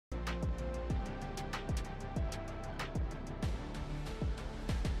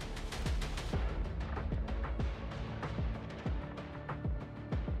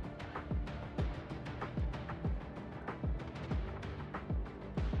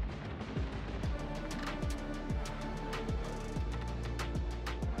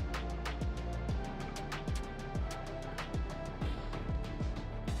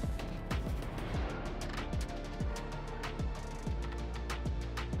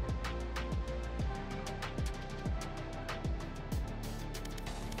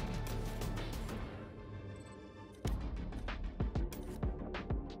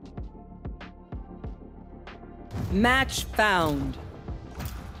Match found.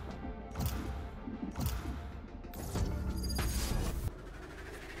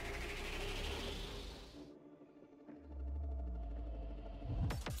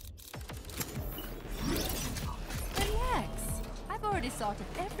 Relax. I've already sorted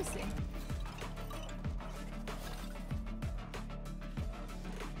everything.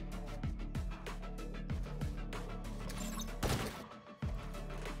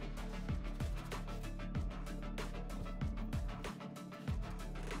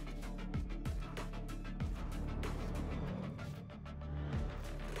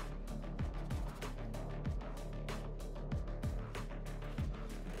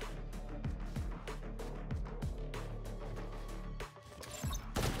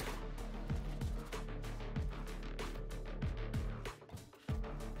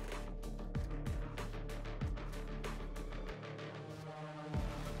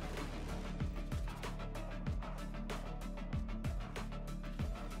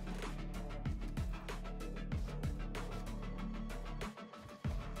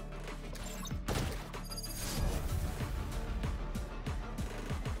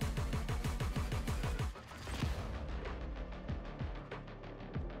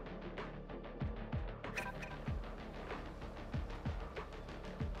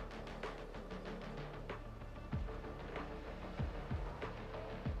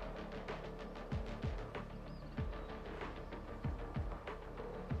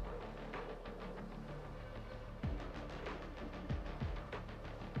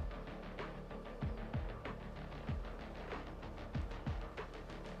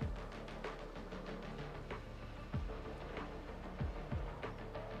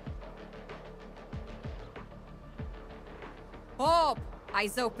 Hope!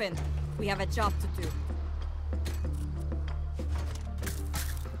 Eyes open. We have a job to do.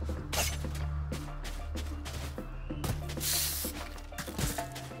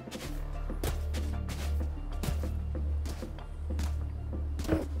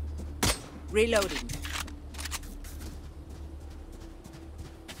 Reloading.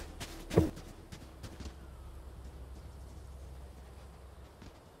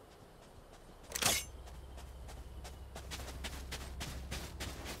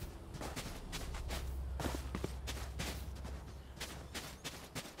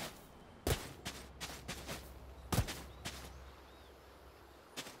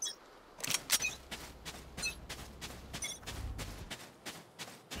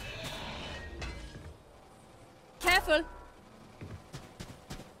 Careful!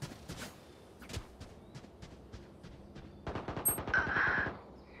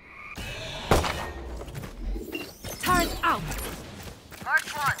 Turret out! Mark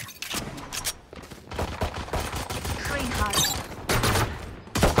one. Train hard.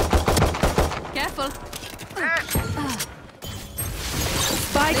 Careful!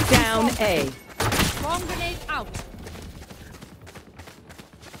 Spike down A. Bomb grenade out!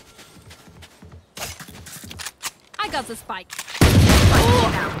 I got the spike.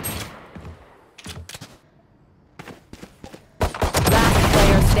 Last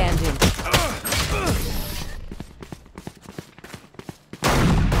player standing.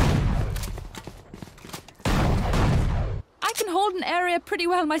 I can hold an area pretty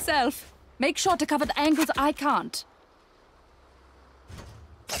well myself. Make sure to cover the angles I can't.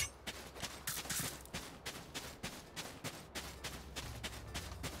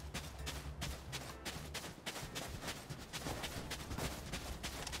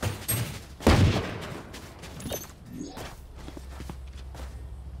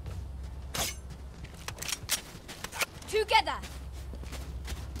 Together!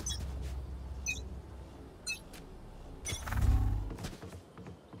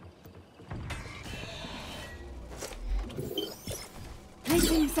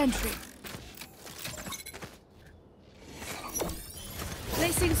 Placing sentry.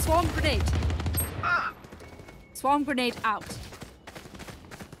 Placing swarm grenade. Swarm grenade out.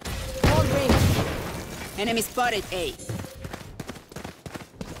 All range. Enemy spotted A.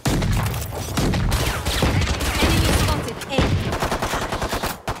 Enemy spotted A.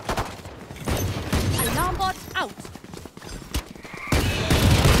 Alarm bot out.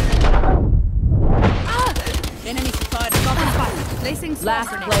 Enemy spotted. Placing swarm Last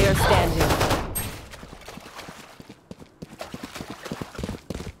grenade. player standing.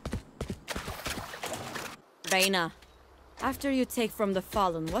 Reina, after you take from the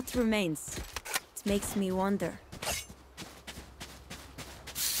fallen, what remains? It makes me wonder.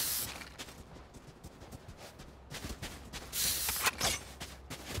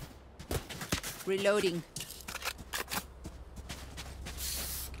 Reloading.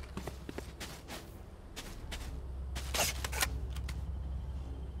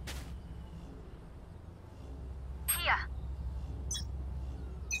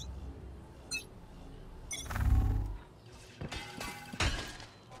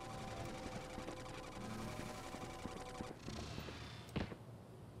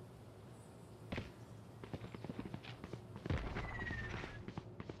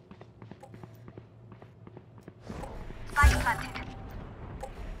 Spike planted.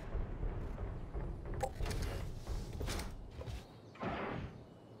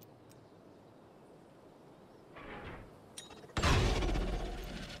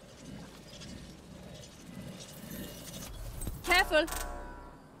 Careful.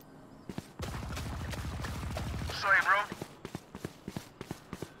 Sorry, bro.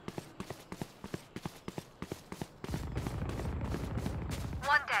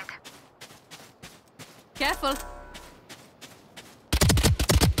 One dead. Careful.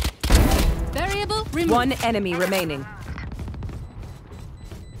 Variable removed. One enemy remaining.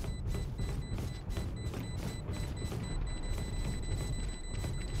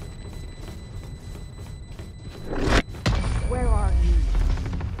 Where are you?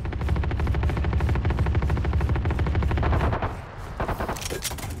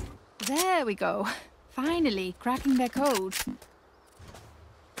 There we go. Finally, cracking their code.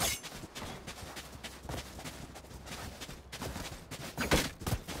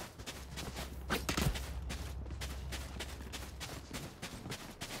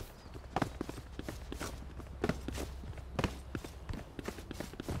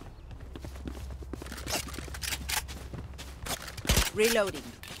 Reloading.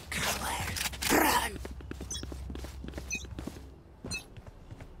 Run.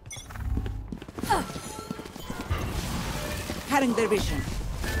 Cutting their vision.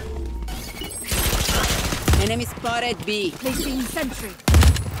 Enemy spotted B. Placing sentry.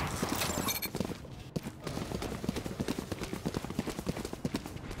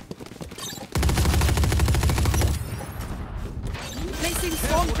 Placing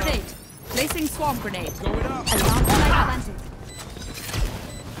swarm grenade. Placing swarm grenade. Alarm flag planted.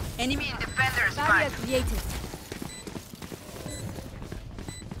 Enemy in defender's Barrier spike. created.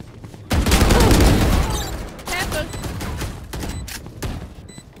 Careful.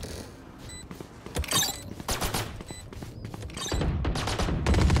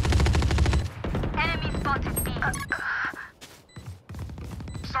 Enemy spotted B.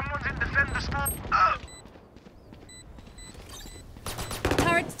 Someone's in defender's spot.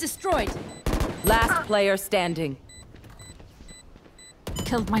 Turrets destroyed. Last player standing.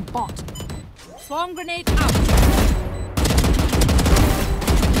 Killed my bot. Swarm grenade out.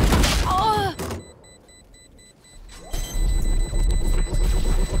 Oh!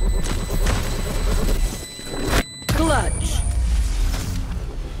 Clutch.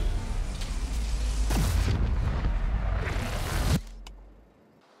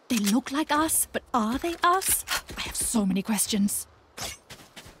 They look like us, but are they us? I have so many questions.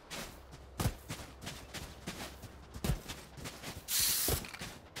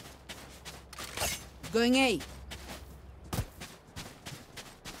 Going A.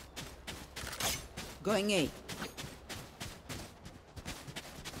 Going A.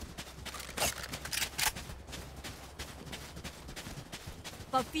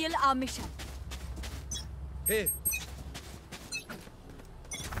 Fulfill our mission. Here.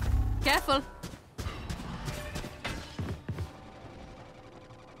 Careful.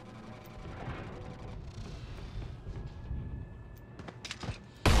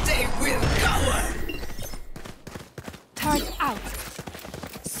 They will cover. Turret out.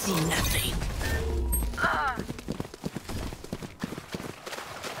 See nothing.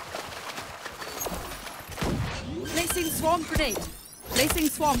 Placing swarm grenade. Placing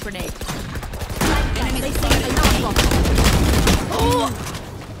swarm grenade. Enemy Placing spotted. alarm clock. Oh!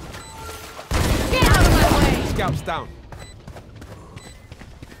 Get out of my way! Scouts down.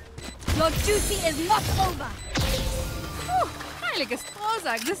 Your duty is not over. Heilige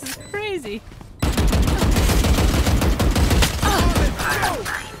Strohsack, this is crazy.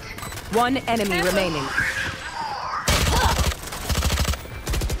 One enemy remaining.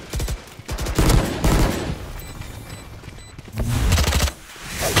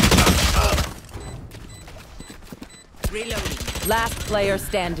 Reloading. Last player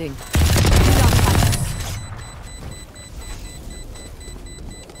standing.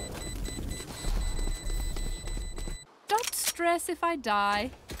 Don't stress if I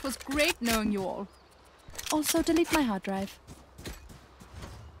die. It was great knowing you all. Also, delete my hard drive.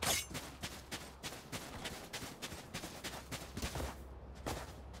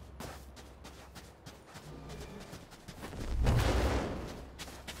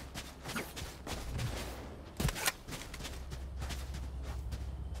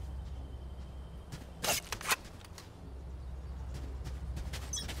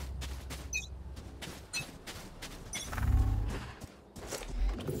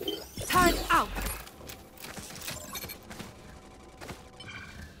 Turret out.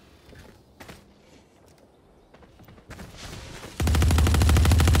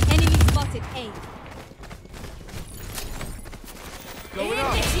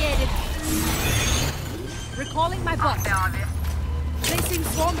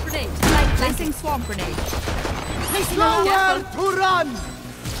 Placing swarm grenade. Placing swarm grenade. Placing Nowhere careful. to run!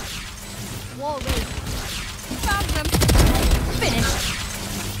 Wall raised. Found them. Finished.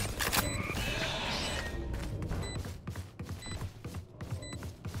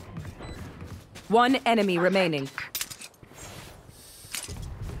 One enemy remaining.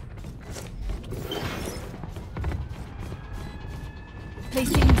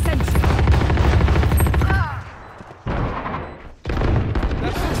 Placing sentry.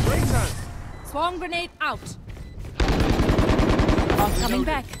 That's the break time. Swarm grenade out. All Coming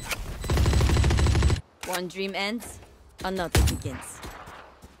back. One dream ends, another begins.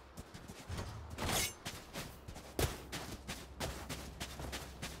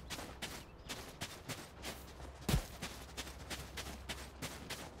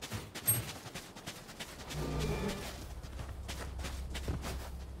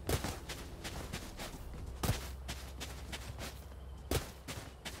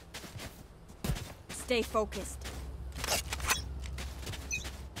 Stay focused.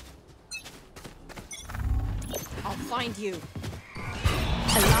 I'll find you.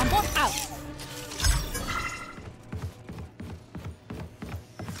 Alarm bot out.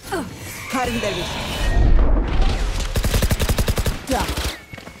 Cutting their vision.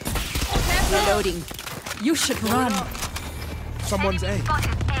 Reloading. You should run. Someone's A.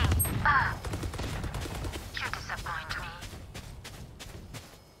 Spotted A. You disappoint me.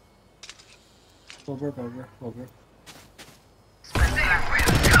 Over.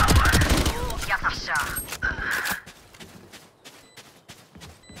 Yatasha.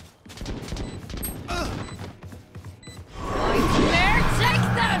 There, take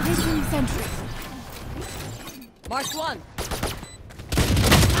them. Placing sentry. Mark one.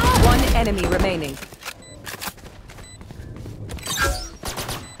 One enemy remaining.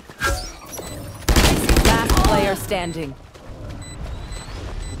 Last player standing.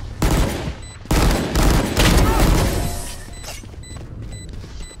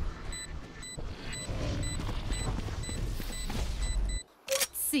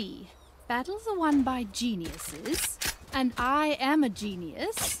 Let's see. Battles are won by geniuses, and I am a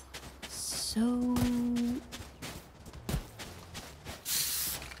genius. So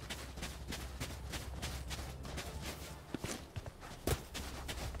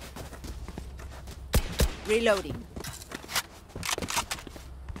Reloading.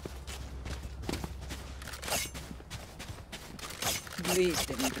 Bleed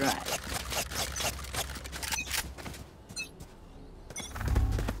them dry.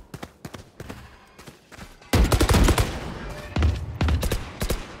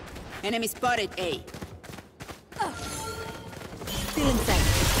 Enemy spotted A. Still inside.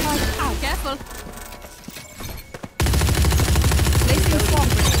 out. Careful. Placing swarm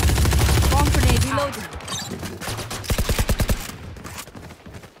grenade. Swarm grenade reloading.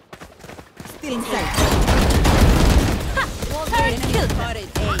 Still inside. Turret kill. Spotted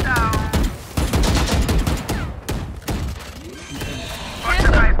A.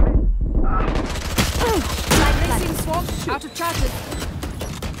 Placing swarm out of charges.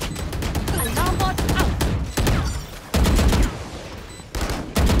 Alarm bot out.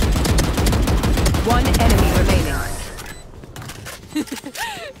 One enemy remaining.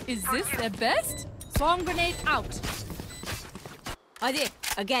 Is this their best? Swarm grenade out. Adi,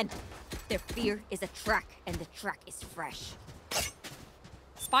 again. Their fear is a track, and the track is fresh.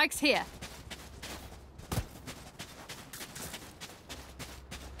 Spikes here.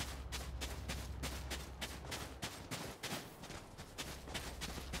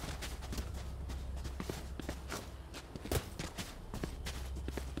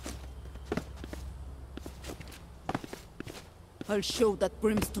 I'll show that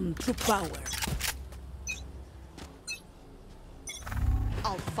brimstone true power.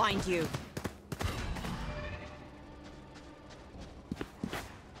 I'll find you.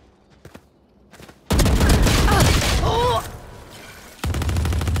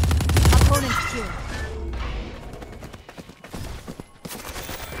 Opponent killed.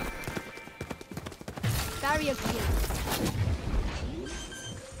 Barrier killed.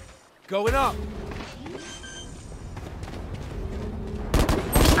 Going up.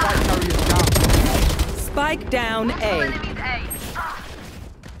 Spike carrier down. Spike down A. Enemies A.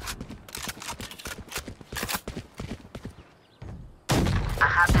 I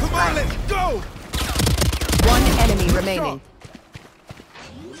have this Come on, let's go! One enemy remaining.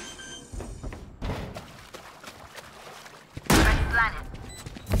 planet.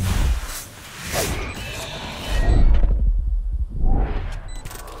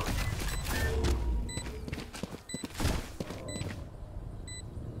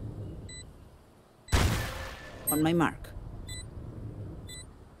 On my mark.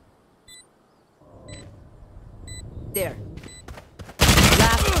 There.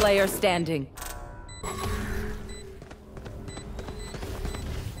 Last player standing.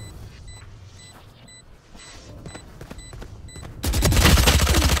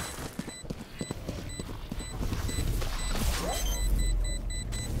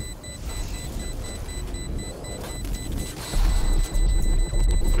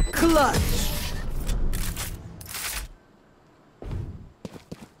 Clutch!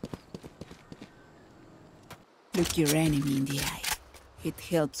 Look your enemy in the eye. It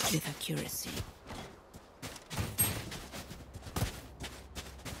helps with accuracy.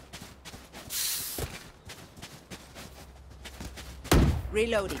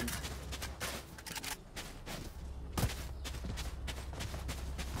 Reloading.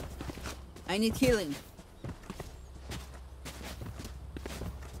 I need healing.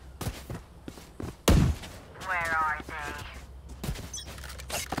 Where are they?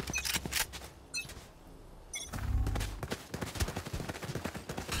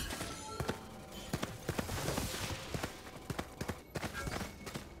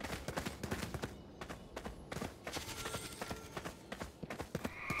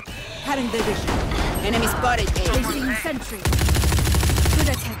 Cutting the vision. Enemy spotted. A. Placing sentry. Good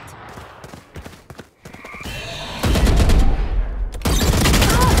attempt.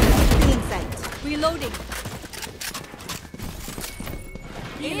 Feeling sight. Reloading.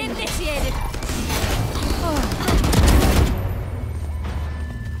 Initiated.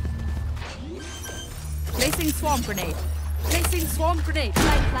 Placing swarm grenade. Placing swarm grenade.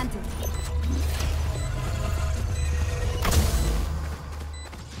 Light planted.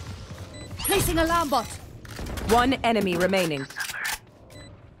 Placing alarm bot. One enemy remaining.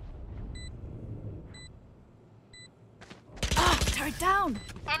 Turret down.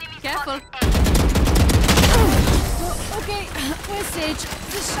 Enemy Careful. spotted Okay, where's Sage?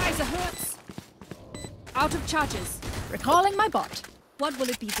 This Scheiße hurts. Out of charges. Recalling my bot. What will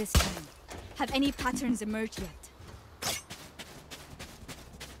it be this time? Have any patterns emerged yet?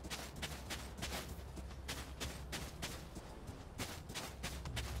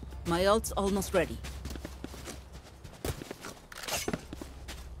 My ult's almost ready.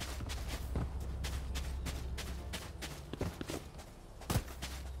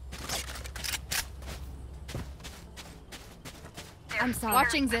 I'm sorry.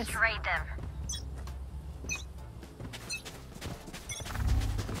 Watching this. Trade them.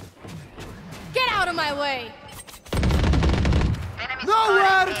 Get out of my way! Enemy Nowhere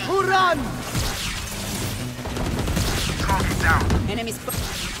spotted to run! Target down. Enemy spotted.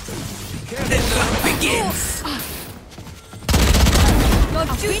 Your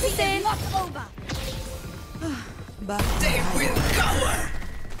duty is not over!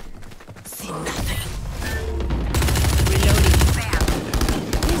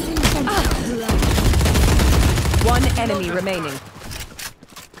 One enemy remaining.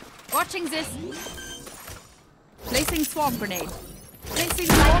 Watching this. Placing swarm grenade. Placing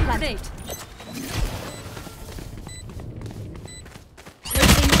swarm grenade.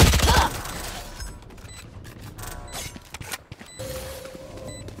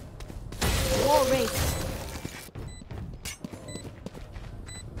 War race.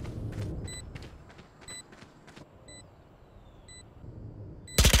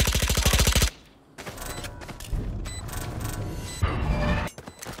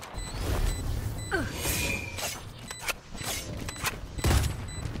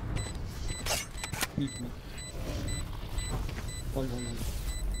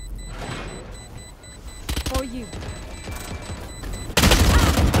 For you.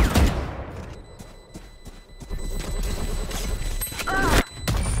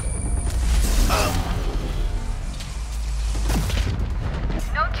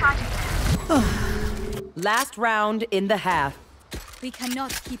 No charging them. Last round in the half. We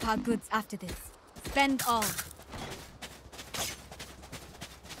cannot keep our goods after this. Spend all.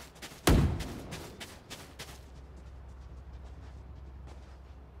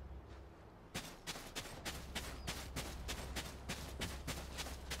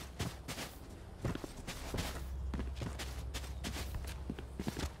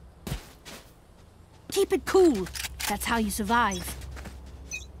 Keep it cool. That's how you survive.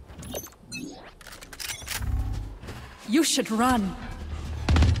 You should run.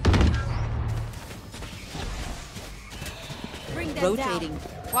 Bring them Rotating.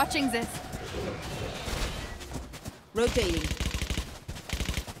 down. Watching this. Rotating.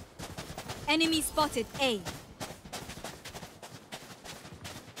 Enemy spotted. A.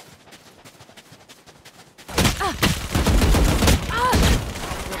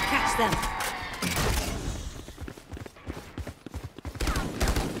 We'll catch them.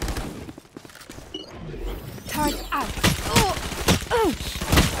 Turret out.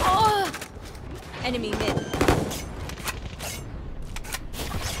 Enemy mid.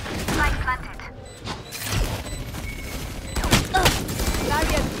 Spike planted.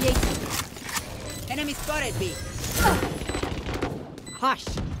 Barrier created. Enemy spotted B. Hush.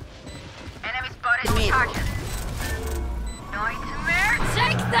 Enemy spotted Mid. charges. Nightmare.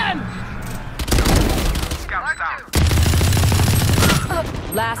 Take them! Scouts down.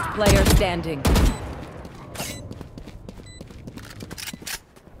 Last player standing.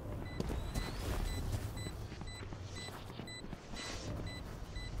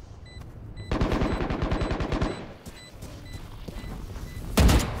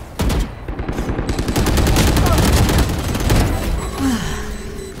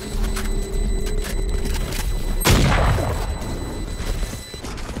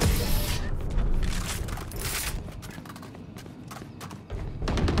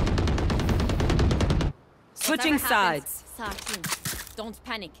 Switching Whatever happens, sides. Sakin, don't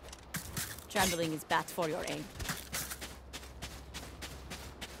panic. Trembling is bad for your aim.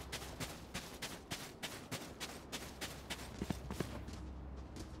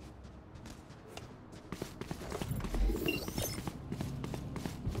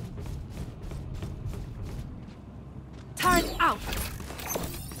 Turret out.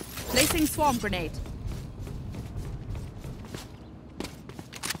 Placing swarm grenade.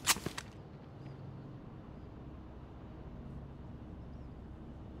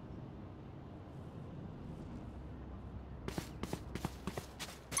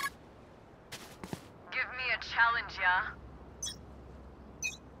 Give me a challenge, yeah?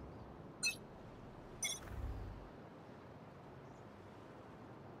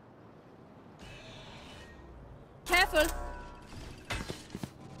 Careful.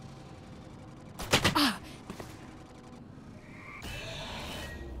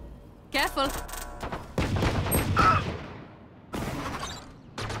 Careful.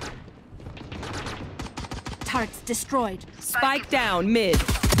 Turrets destroyed. Spike down mid.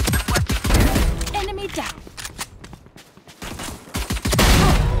 Enemy down.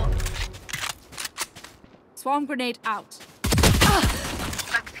 Swarm grenade out.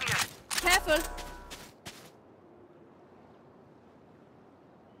 Spike's here. Careful.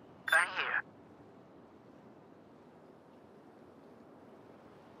 Gun here.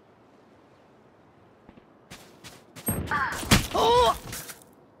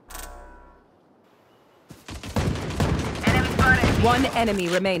 Enemy spotted. One enemy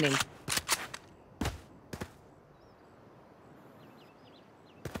remaining.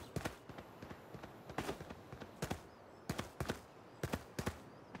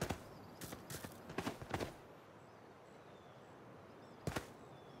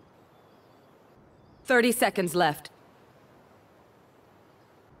 Thirty seconds left.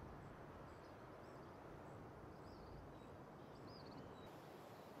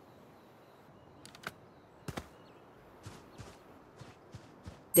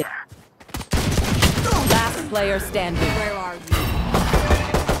 Last player standing. Where are you?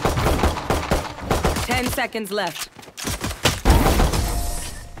 10 seconds left.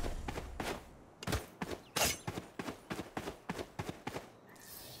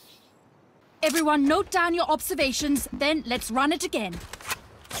 Everyone note down your observations, then let's run it again.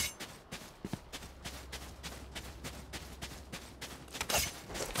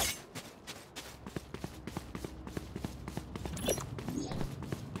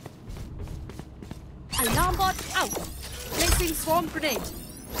 Alarm bot out. Placing swarm grenade.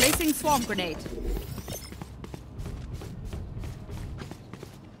 Placing swarm grenade.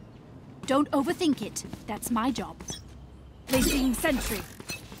 Don't overthink it. That's my job. Placing sentry.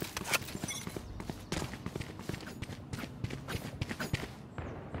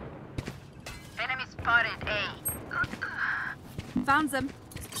 Enemy spotted A. Found them.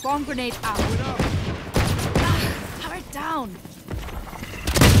 Swarm grenade out. Turret down.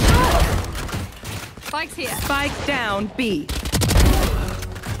 Spike's here. Spike down B.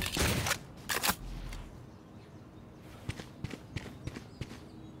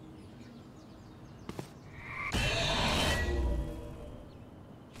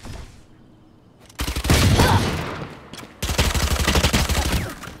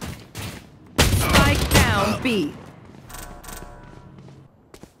 Spike down B.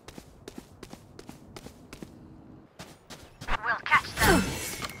 We'll catch them.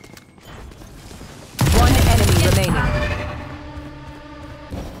 One enemy remaining.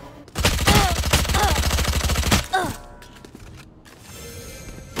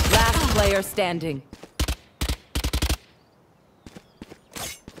 Last player standing.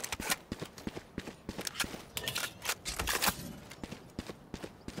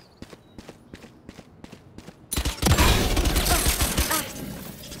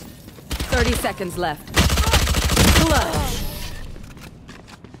 30 seconds left. Clutch.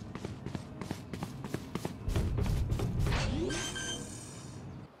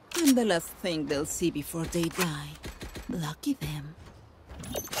 I'm the last thing they'll see before they die. Lucky them.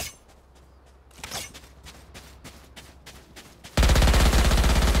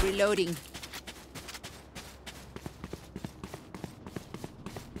 Reloading.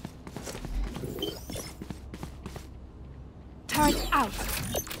 Turret out.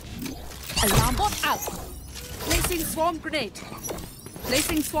 Alarm bot out. Placing swarm grenade.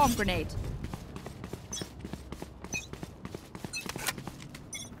 Placing swarm grenade.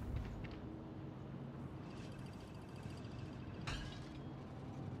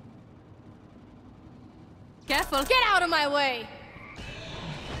 Careful. Get out of my way.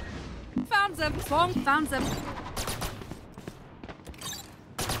 Found them. Swarm found them.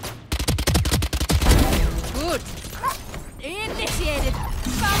 Good. Initiated.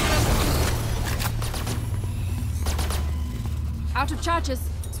 Found them. Out of charges.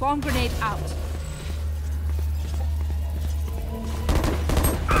 Swarm grenade out.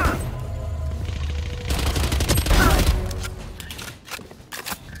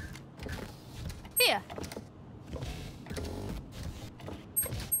 Here.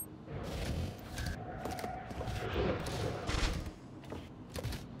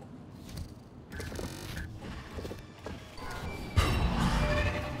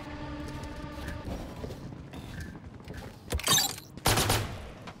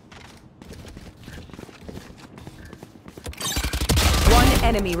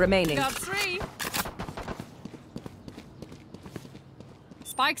 Enemy remaining. Got 3.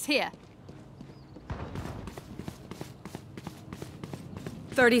 Spike's here.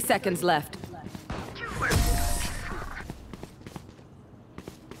 30 seconds left.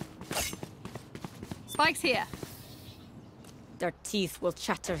 Spike's here. Their teeth will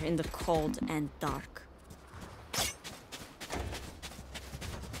chatter in the cold and dark.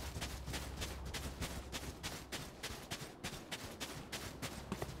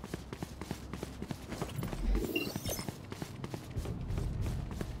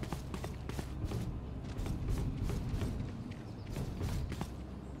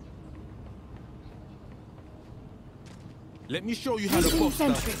 Let me show you how to Placing box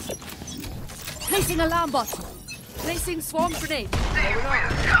sentry. stuff. Placing alarm bot. Placing swarm grenade. They will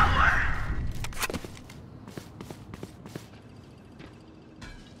cover.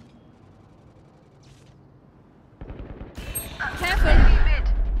 Careful. Enemy mid.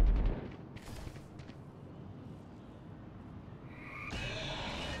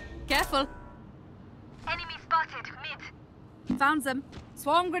 Careful. Enemy spotted mid. Found them.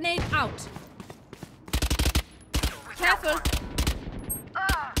 Swarm grenade out. Careful.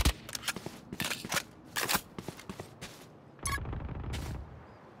 Ah.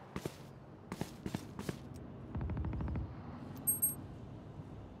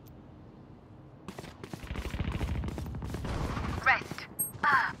 Rest.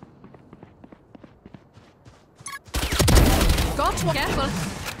 Ah. Got one. Careful.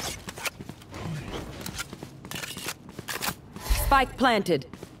 Spike planted.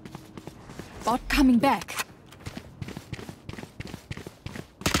 Bot coming back.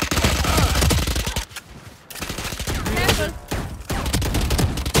 Careful.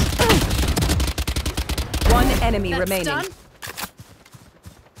 One enemy That's remaining. done.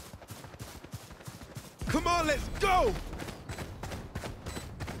 Come on, let's go!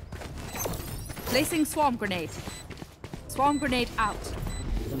 Placing swarm grenade. Swarm grenade out.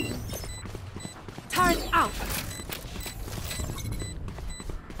 Turret out.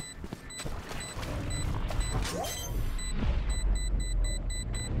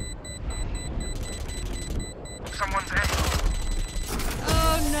 Someone's A.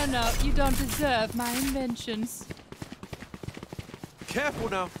 Oh, no. You don't deserve my inventions. Careful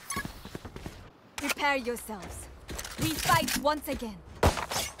now. Prepare yourselves. We fight once again.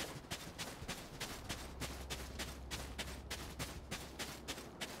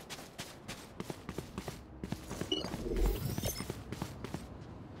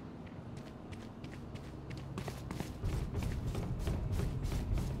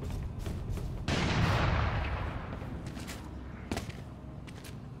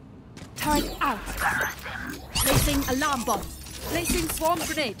 Turret out. Placing alarm bomb. Placing swarm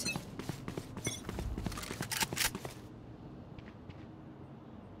grenade.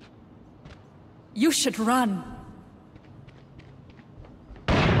 You should run.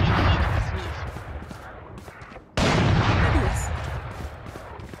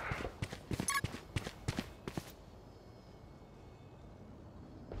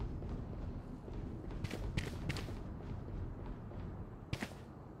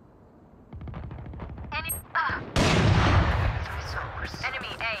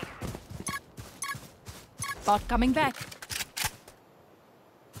 Not coming back.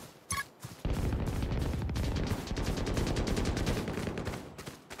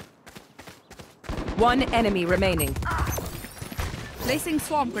 One enemy remaining. Placing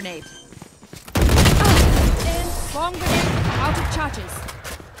swarm grenade. Swarm grenade out of charges.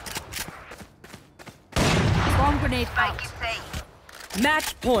 Swarm grenade out. Spike is safe.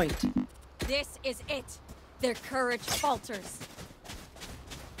 Match point. This is it. Their courage falters.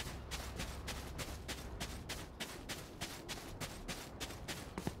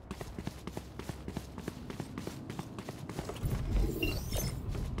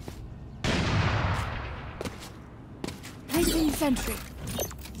 Placing sentry.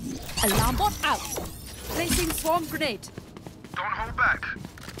 Alarm bot out. Placing swarm grenade. Don't hold back.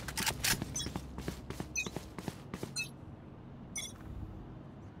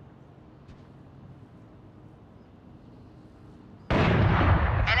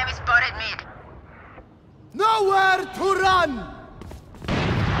 Enemy spotted mid. Nowhere to run!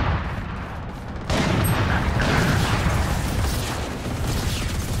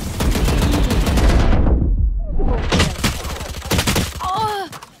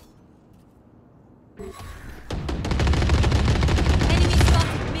 Enemy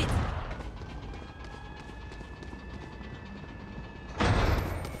spotted mid.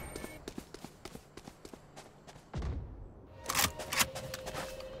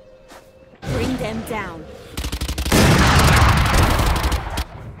 Bring them down.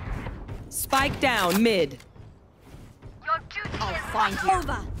 Spike down mid. Your duty I'll is find you.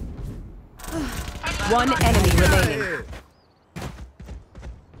 Over. One enemy remaining.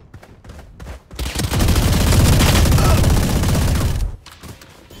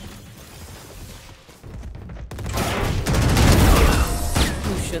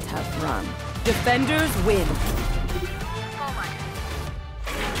 You should have run. Defenders win.